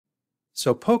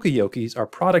So Poka-Yokes are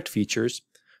product features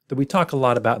that we talk a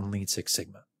lot about in Lean Six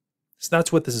Sigma. So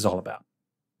that's what this is all about.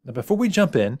 Now before we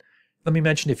jump in, let me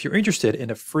mention if you're interested in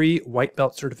a free white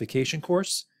belt certification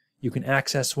course, you can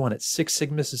access one at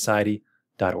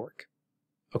sixsigmasociety.org.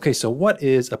 Okay, so what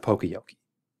is a Poka-Yoke?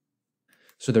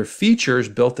 So they're features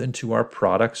built into our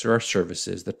products or our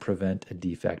services that prevent a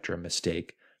defect or a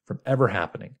mistake from ever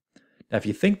happening. Now, if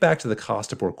you think back to the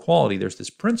cost of poor quality, there's this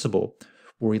principle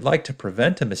where we like to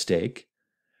prevent a mistake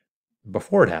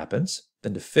before it happens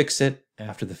than to fix it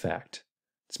after the fact.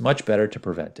 It's much better to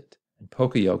prevent it, and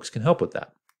Poka-Yokes can help with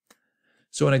that.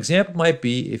 So an example might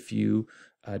be if you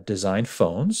design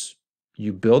phones,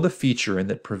 you build a feature in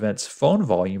that prevents phone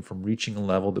volume from reaching a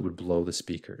level that would blow the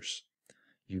speakers.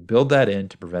 You build that in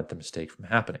to prevent the mistake from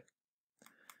happening.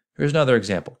 Here's another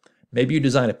example. Maybe you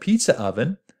design a pizza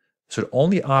oven so it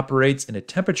only operates in a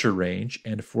temperature range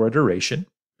and for a duration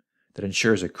that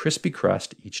ensures a crispy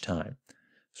crust each time.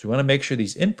 So we want to make sure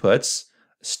these inputs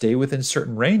stay within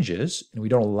certain ranges and we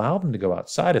don't allow them to go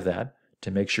outside of that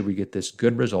to make sure we get this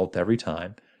good result every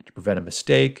time to prevent a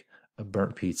mistake of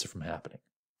burnt pizza from happening.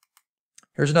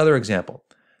 Here's another example.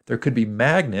 There could be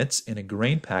magnets in a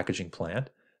grain packaging plant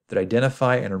that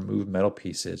identify and remove metal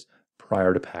pieces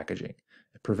prior to packaging.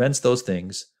 It prevents those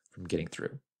things from getting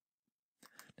through.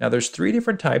 Now there's three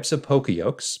different types of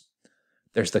Poka-Yokes.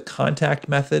 There's the contact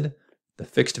method, the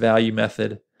fixed value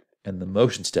method, and the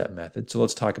motion step method. So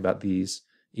let's talk about these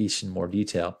each in more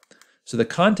detail. So the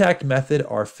contact method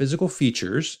are physical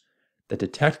features that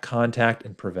detect contact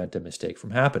and prevent a mistake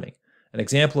from happening. An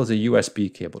example is a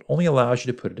USB cable. It only allows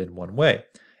you to put it in one way.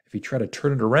 If you try to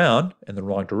turn it around in the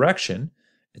wrong direction,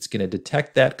 it's going to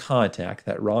detect that contact,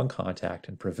 that wrong contact,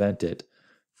 and prevent it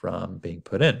from being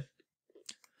put in.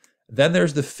 Then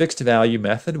there's the fixed value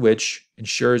method, which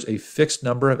ensures a fixed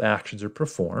number of actions are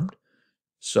performed.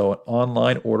 So an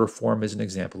online order form is an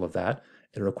example of that.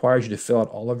 It requires you to fill out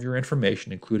all of your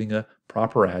information, including a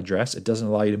proper address. It doesn't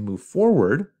allow you to move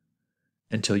forward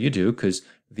until you do, because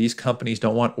these companies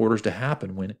don't want orders to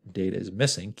happen when data is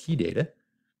missing, key data.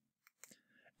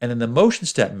 And then the motion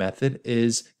step method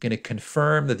is going to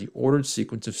confirm that the ordered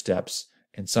sequence of steps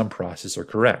in some process are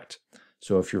correct.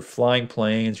 So if you're flying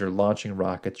planes or launching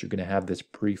rockets, you're going to have this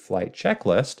pre-flight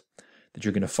checklist that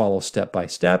you're going to follow step by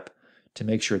step to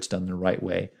make sure it's done the right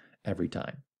way every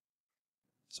time.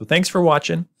 So thanks for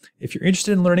watching. If you're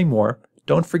interested in learning more,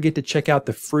 don't forget to check out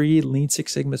the free Lean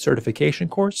Six Sigma certification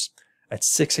course at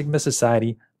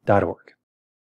sixsigmasociety.org.